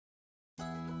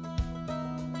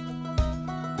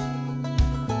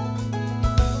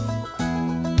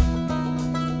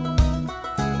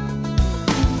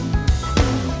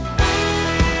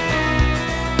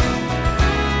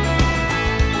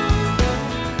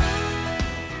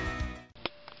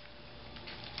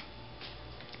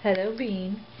Hello,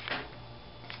 Bean.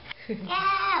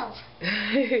 No.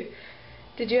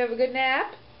 Did you have a good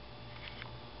nap?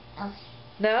 No.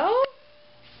 No?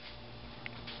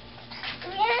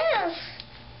 Yes.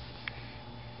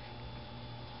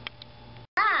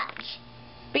 Gosh.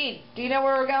 Bean, do you know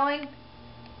where we're going?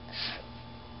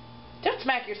 Don't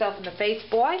smack yourself in the face,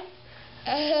 boy.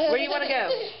 Where do you want to go?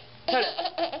 Put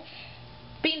it.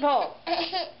 Beanpole.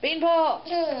 Beanpole.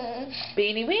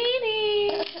 Beanie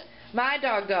weenie. My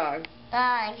dog.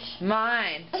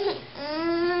 Mine.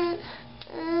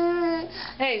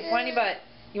 Hey, whiny butt.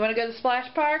 You want to go to the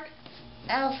splash park?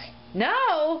 No.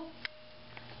 No?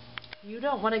 You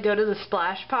don't want to go to the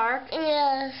splash park?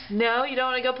 Yes. No? You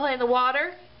don't want to go play in the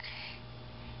water?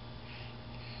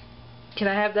 Can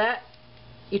I have that?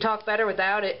 You talk better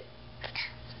without it.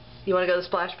 You want to go to the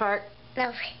splash park?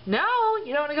 No. No?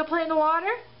 You don't want to go play in the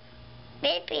water?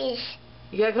 Babies.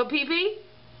 You gotta go pee-pee?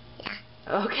 Yeah.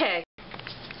 Okay.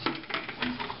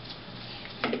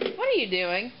 What are you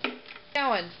doing?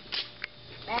 Going?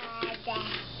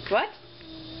 What?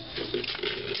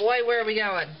 Boy, where are we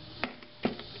going?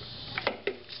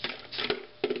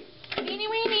 Weenie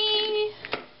weenie!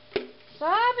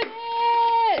 Stop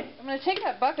it! I'm gonna take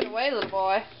that bucket away, little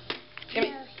boy. Give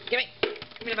me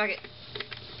the bucket.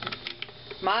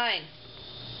 Mine.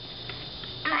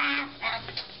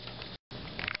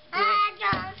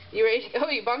 You ready to go?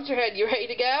 You bumped your head. You ready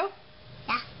to go?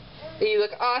 Yeah. You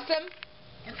look awesome?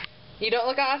 You don't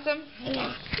look awesome?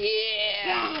 Yeah.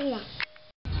 Yeah.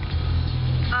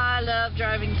 I love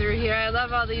driving through here. I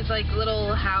love all these like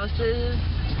little houses.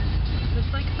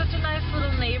 It's like such a nice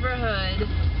little neighborhood.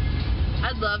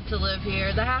 I'd love to live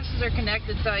here. The houses are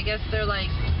connected, so I guess they're like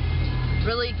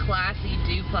really classy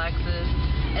duplexes.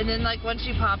 And then like once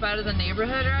you pop out of the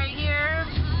neighborhood right here,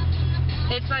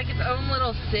 it's like its own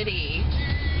little city.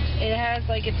 It has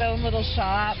like its own little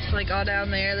shops, like all down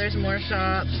there. There's more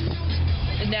shops.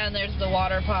 And down there's the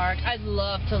water park. I'd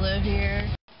love to live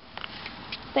here.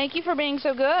 Thank you for being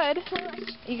so good.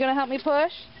 You gonna help me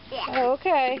push? Yeah. Oh,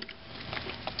 okay.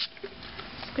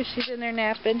 Squishy's in there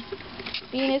napping.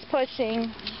 Bean is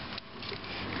pushing.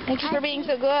 Thank you for being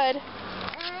so good.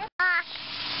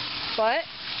 What?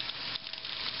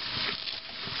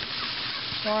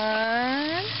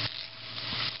 1,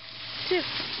 2.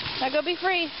 Now go be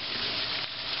free.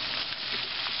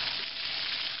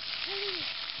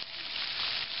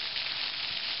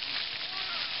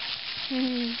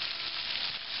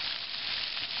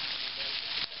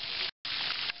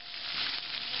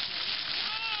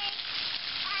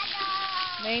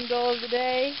 Main goal of the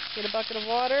day, get a bucket of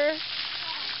water.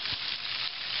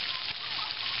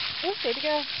 Oh, way to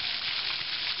go.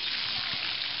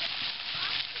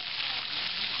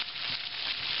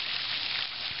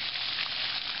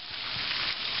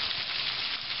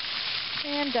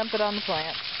 And dump it on the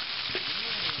plant.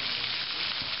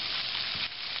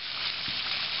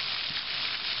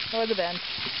 Or the bench.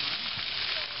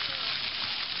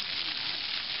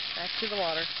 Back to the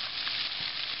water.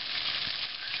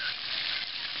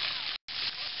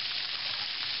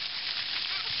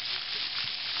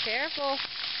 Careful.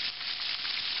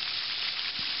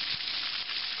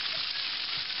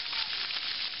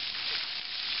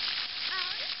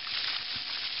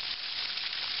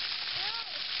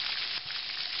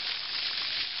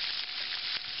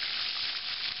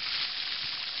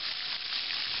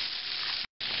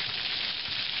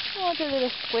 Oh, the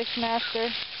little squish master.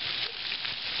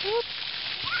 Whoop.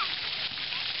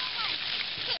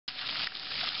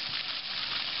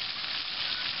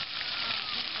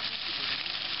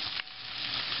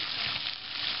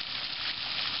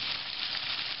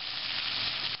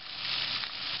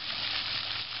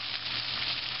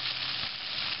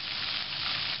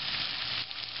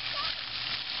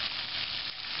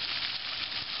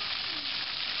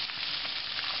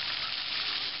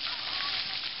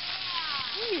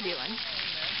 What are you doing?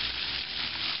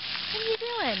 What are you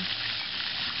doing?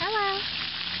 Hello.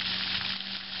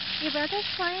 Your brother's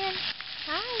playing.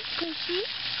 Hi, Squishy.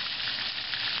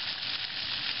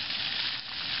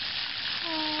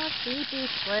 Oh, baby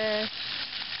Squish.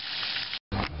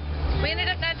 We ended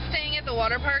up not staying at the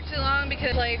water park too long because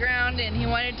of the playground, and he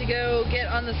wanted to go get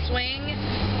on the swing.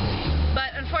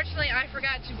 But unfortunately, I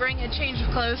forgot to bring a change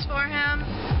of clothes for him.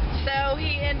 So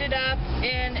he ended up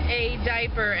in a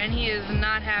diaper, and he is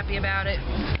not happy about it.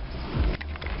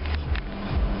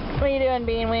 What are you doing,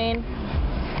 Beanween?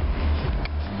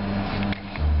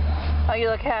 Oh, you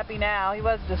look happy now. He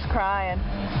was just crying.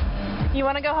 You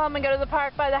want to go home and go to the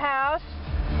park by the house?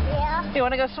 Yeah. Do you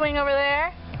want to go swing over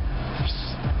there?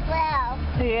 Well.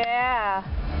 Yeah.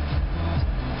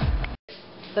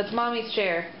 That's Mommy's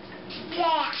chair.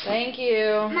 Yeah. Thank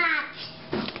you.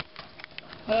 Much.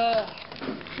 But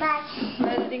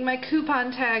Editing my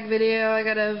coupon tag video. I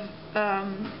gotta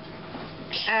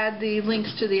add the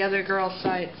links to the other girls'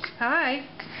 sites. Hi.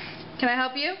 Can I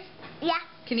help you? yeah,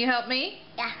 Can you help me?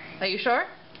 yeah. Are you sure?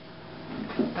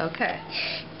 Okay.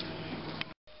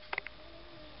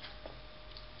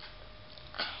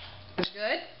 That's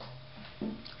good?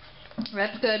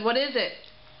 That's good. What is it?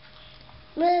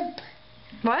 Boop.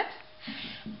 What?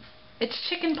 It's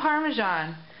chicken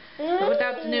parmesan. But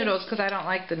without the noodles, because I don't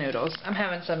like the noodles. I'm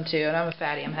having some too, and I'm a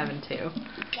fatty. I'm having two.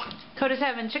 Yeah. Coda's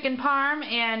having chicken parm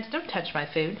and, don't touch my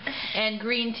food, and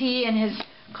green tea in his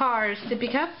car's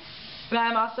sippy cup. And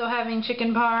I'm also having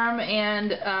chicken parm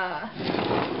and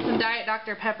some Diet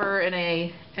Dr. Pepper in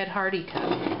a Ed Hardy cup.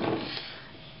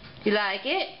 You like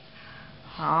it?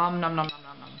 Nom nom nom nom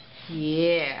nom nom.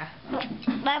 Yeah.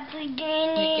 Papi,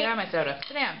 Get out of my soda.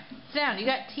 Sit down. Sit down. You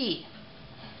got tea.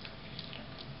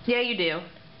 Yeah, you do.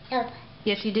 Nope.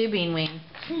 Yes, you do, Bean Wing.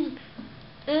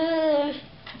 Alright,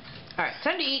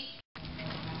 time to eat.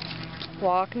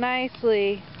 Walk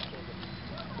nicely.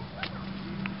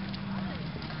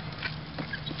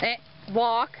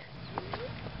 Walk.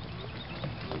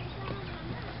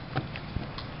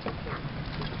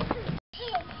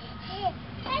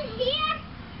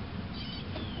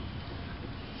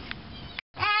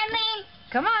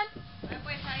 Come on. Come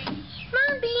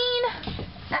on, Bean.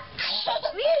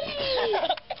 Whee!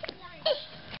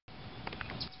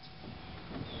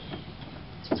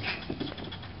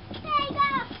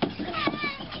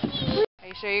 Are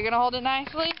you sure you're going to hold it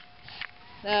nicely?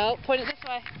 No, point it this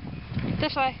way.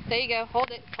 This way. There you go.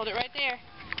 Hold it. Hold it right there.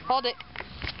 Hold it.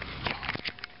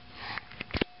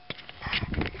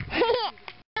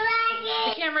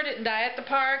 The camera didn't die at the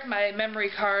park. My memory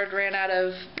card ran out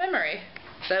of memory.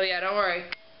 So yeah, don't worry.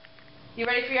 You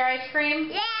ready for your ice cream?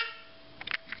 Yeah.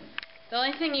 The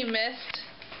only thing you missed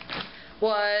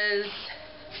was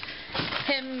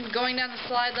him going down the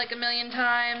slide like a million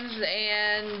times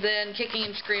and then kicking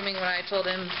and screaming when I told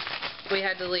him we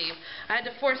had to leave. I had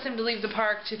to force him to leave the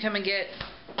park to come and get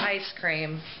ice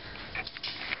cream.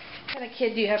 What kind of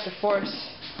kid do you have to force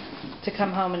to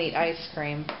come home and eat ice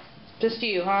cream? Just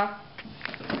you, huh?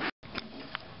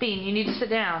 Bean, you need to sit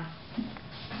down.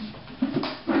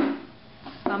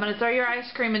 I'm going to throw your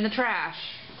ice cream in the trash.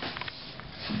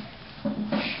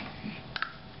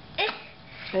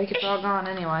 I think it's all gone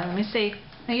anyway. Let me see.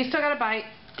 Now you still got a bite.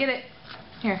 Get it.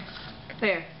 Here.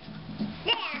 There.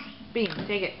 Yeah. Bean,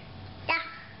 take it. Yeah.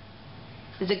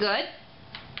 Is it good?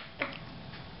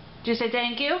 Did you say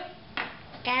thank you?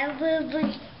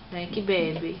 Thank you,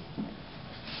 baby.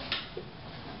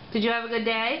 Did you have a good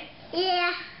day?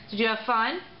 Yeah. Did you have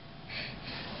fun?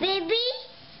 Baby.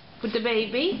 With the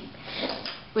baby?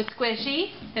 With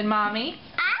Squishy and Mommy?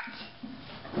 Up.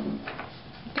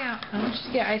 Down. I want you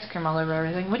to get ice cream all over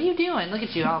everything. What are you doing? Look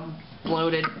at you all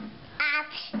bloated.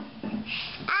 Up.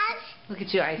 Up. Look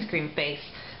at your ice cream face.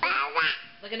 Baba.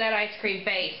 Look at that ice cream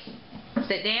face.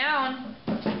 Sit down.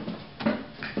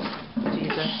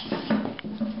 Jesus.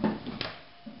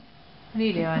 What are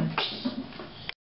you doing?